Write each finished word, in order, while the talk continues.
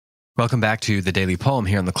Welcome back to the Daily Poem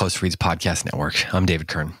here on the Close Reads Podcast Network. I'm David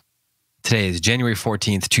Kern. Today is January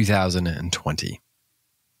 14th, 2020.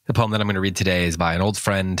 The poem that I'm going to read today is by an old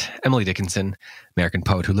friend, Emily Dickinson, American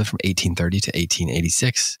poet who lived from 1830 to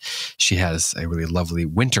 1886. She has a really lovely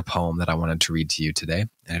winter poem that I wanted to read to you today,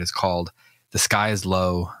 and it is called "The Sky is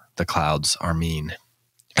Low, the Clouds Are Mean."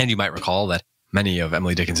 And you might recall that many of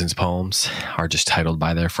Emily Dickinson's poems are just titled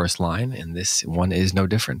by their first line, and this one is no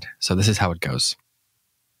different. So this is how it goes.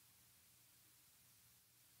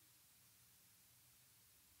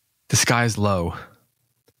 The sky is low,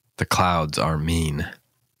 the clouds are mean.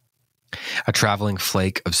 A traveling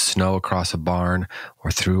flake of snow across a barn or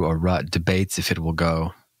through a rut debates if it will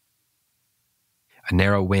go. A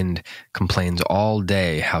narrow wind complains all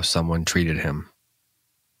day how someone treated him.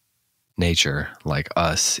 Nature, like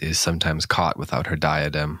us, is sometimes caught without her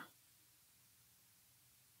diadem.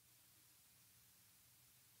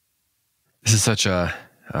 This is such a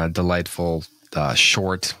delightful,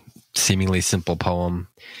 short, seemingly simple poem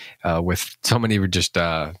with so many just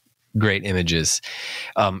great images.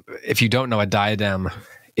 If you don't know, a diadem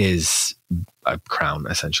is a crown,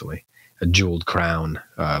 essentially. A jeweled crown,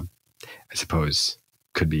 I suppose,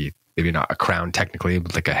 could be maybe not a crown technically,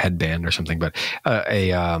 but like a headband or something, but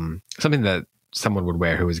something that someone would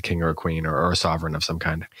wear who was a king or a queen or a sovereign of some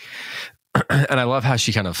kind. And I love how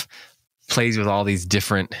she kind of plays with all these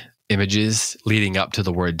different images leading up to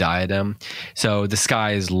the word diadem. So the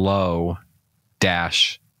sky is low,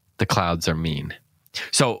 dash, the clouds are mean.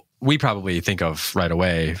 So we probably think of right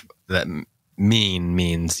away that mean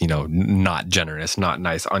means, not generous, not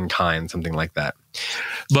nice, unkind, something like that.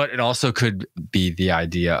 But it also could be the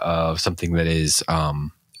idea of something that is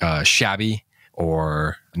shabby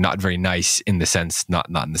or not very nice in the sense, not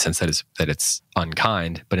in the sense that it's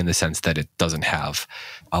unkind, but in the sense that it doesn't have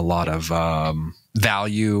a lot of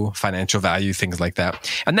value, financial value, things like that.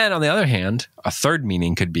 And then on the other hand, a third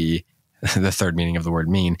meaning could be, the third meaning of the word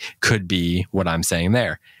mean could be what I'm saying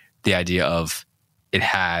there. The idea of it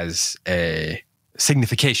has a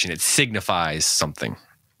signification. It signifies something.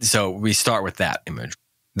 So we start with that image.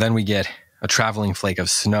 Then we get a traveling flake of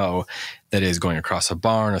snow that is going across a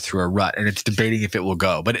barn or through a rut, and it's debating if it will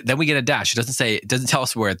go. But then we get a dash. It doesn't tell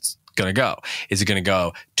us where it's going to go. Is it going to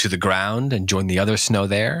go to the ground and join the other snow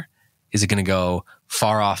there? Is it going to go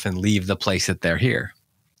far off and leave the place that they're here,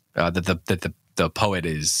 that the poet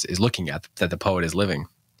is looking at, that the poet is living?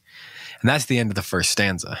 And that's the end of the first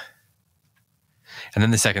stanza. And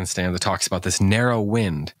then the second stanza talks about this narrow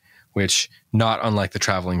wind, which, not unlike the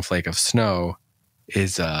traveling flake of snow,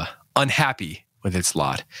 is unhappy with its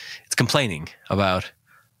lot. It's complaining about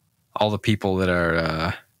all the people that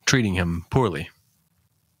are treating him poorly,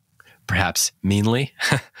 perhaps meanly.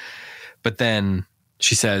 But then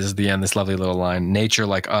she says at the end, this lovely little line, nature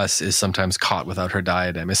like us is sometimes caught without her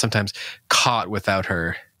diadem, is sometimes caught without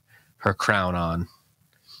her crown on.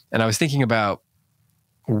 And I was thinking about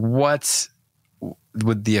what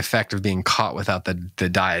would the effect of being caught without the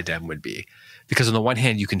diadem would be. Because on the one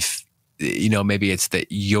hand, you can, maybe it's that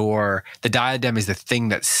the diadem is the thing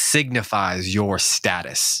that signifies your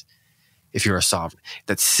status. If you're a sovereign,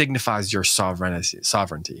 that signifies your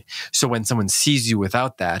sovereignty. So when someone sees you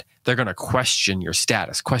without that, they're going to question your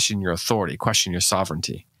status, question your authority, question your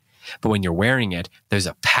sovereignty. But when you're wearing it, there's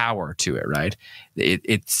a power to it, right?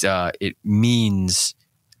 It means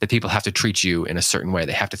that people have to treat you in a certain way.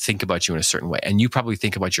 They have to think about you in a certain way. And you probably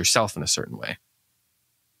think about yourself in a certain way.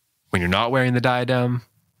 When you're not wearing the diadem,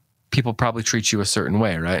 people probably treat you a certain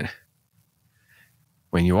way, right?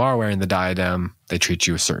 When you are wearing the diadem, they treat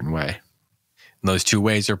you a certain way. And those two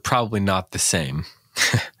ways are probably not the same.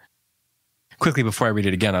 Quickly, before I read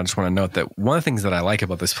it again, I just want to note that one of the things that I like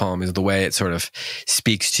about this poem is the way it sort of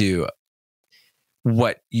speaks to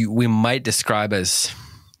what we might describe as,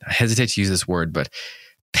 I hesitate to use this word, but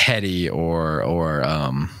petty or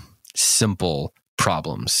simple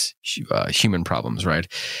problems, human problems, right?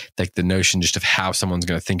 Like the notion just of how someone's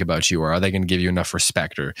going to think about you, or are they going to give you enough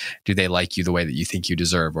respect, or do they like you the way that you think you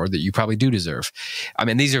deserve, or that you probably do deserve? I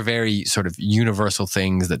mean, these are very sort of universal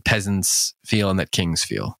things that peasants feel and that kings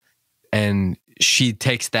feel. And she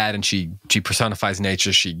takes that and she personifies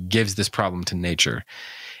nature. She gives this problem to nature.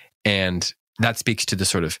 And that speaks to the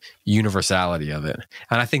sort of universality of it.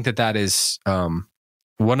 And I think that is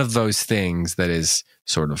one of those things that is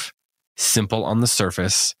sort of simple on the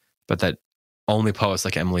surface, but that only poets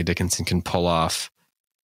like Emily Dickinson can pull off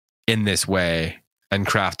in this way and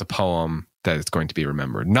craft a poem that is going to be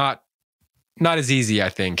remembered. Not as easy, I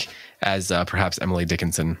think, as perhaps Emily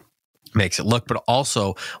Dickinson makes it look, but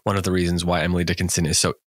also one of the reasons why Emily Dickinson is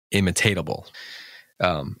so imitatable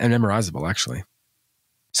and memorizable, actually.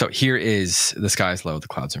 So here is the sky is low, the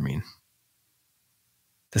clouds are mean.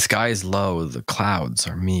 The sky is low, the clouds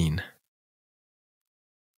are mean.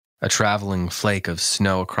 A traveling flake of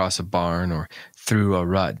snow across a barn or through a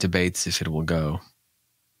rut debates if it will go.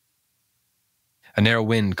 A narrow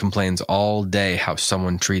wind complains all day how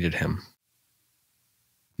someone treated him.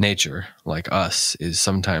 Nature, like us, is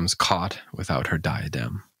sometimes caught without her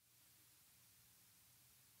diadem.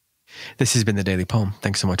 This has been the Daily Poem.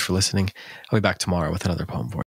 Thanks so much for listening. I'll be back tomorrow with another poem for you.